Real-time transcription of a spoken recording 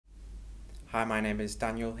Hi, my name is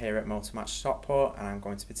Daniel here at Motor Match Stockport, and I'm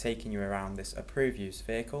going to be taking you around this approved used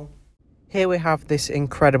vehicle. Here we have this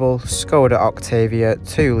incredible SKODA Octavia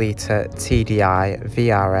 2.0 TDI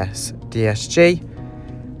vRS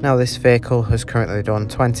DSG. Now this vehicle has currently done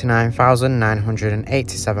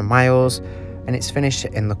 29,987 miles and it's finished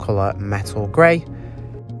in the colour metal grey.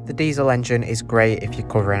 The diesel engine is great if you're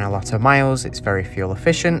covering a lot of miles, it's very fuel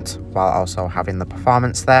efficient while also having the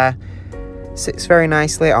performance there. Sits very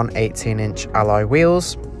nicely on 18-inch alloy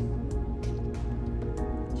wheels.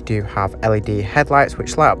 You do have LED headlights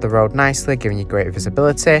which light up the road nicely, giving you great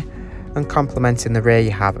visibility, and complementing the rear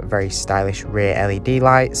you have very stylish rear LED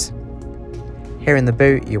lights. Here in the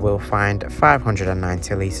boot you will find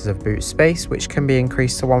 590 litres of boot space, which can be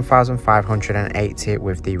increased to 1,580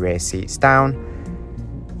 with the rear seats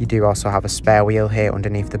down. You do also have a spare wheel here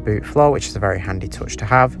underneath the boot floor, which is a very handy touch to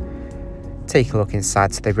have. Take a look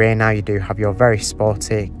inside to the rear now. You do have your very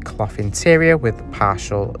sporty cloth interior with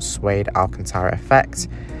partial suede Alcantara effect.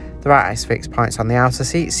 There are ISOFIX points on the outer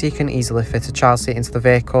seats, so you can easily fit a child seat into the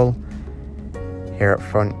vehicle. Here up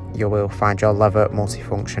front you will find your leather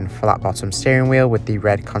multifunction flat bottom steering wheel with the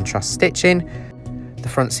red contrast stitching. The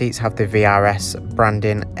front seats have the VRS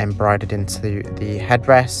branding embroidered into the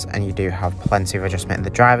headrests, and you do have plenty of adjustment in the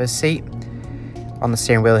driver's seat. On the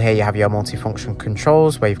steering wheel here you have your multifunction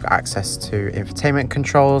controls where you've got access to infotainment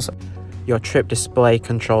controls, your trip display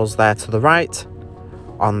controls there to the right.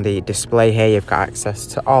 On the display here you've got access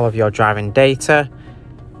to all of your driving data.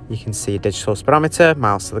 You can see digital speedometer,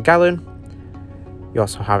 miles to the gallon. You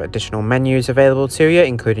also have additional menus available to you,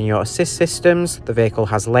 including your assist systems. The vehicle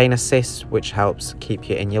has lane assist, which helps keep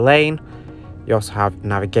you in your lane. You also have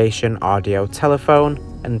navigation, audio, telephone,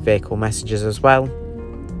 and vehicle messages as well.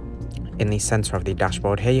 In the centre of the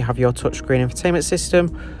dashboard here you have your touchscreen infotainment system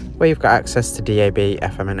where you've got access to DAB,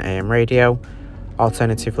 FM and AM radio.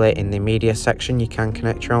 Alternatively, in the media section you can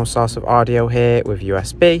connect your own source of audio here with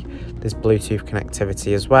USB. There's Bluetooth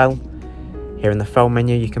connectivity as well. Here in the phone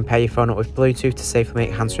menu you can pair your phone up with Bluetooth to safely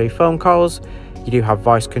make hands-free phone calls. You do have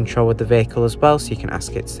voice control with the vehicle as well, so you can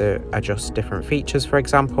ask it to adjust different features, for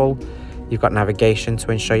example. You've got navigation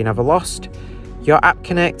to ensure you're never lost. Your App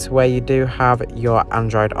Connect, where you do have your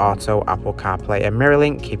Android Auto, Apple CarPlay and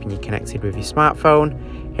MirrorLink, keeping you connected with your smartphone.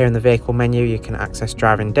 Here in the vehicle menu you can access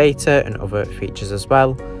driving data and other features as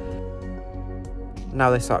well. Now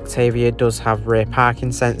this Octavia does have rear parking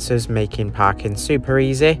sensors, making parking super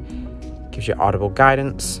easy. Gives you audible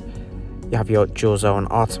guidance. You have your dual zone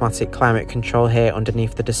automatic climate control here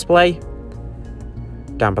underneath the display.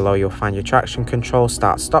 Down below you'll find your traction control,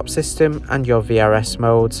 start stop system, and your VRS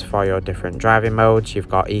modes for your different driving modes. You've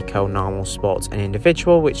got eco, normal, sports and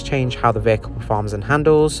individual, which change how the vehicle performs and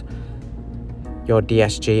handles. Your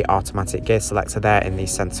DSG automatic gear selector there in the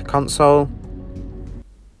centre console.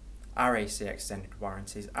 Our AC extended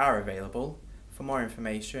warranties are available. For more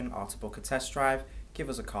information or to book a test drive, give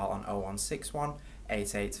us a call on 0161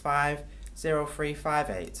 885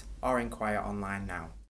 0358 or inquire online now.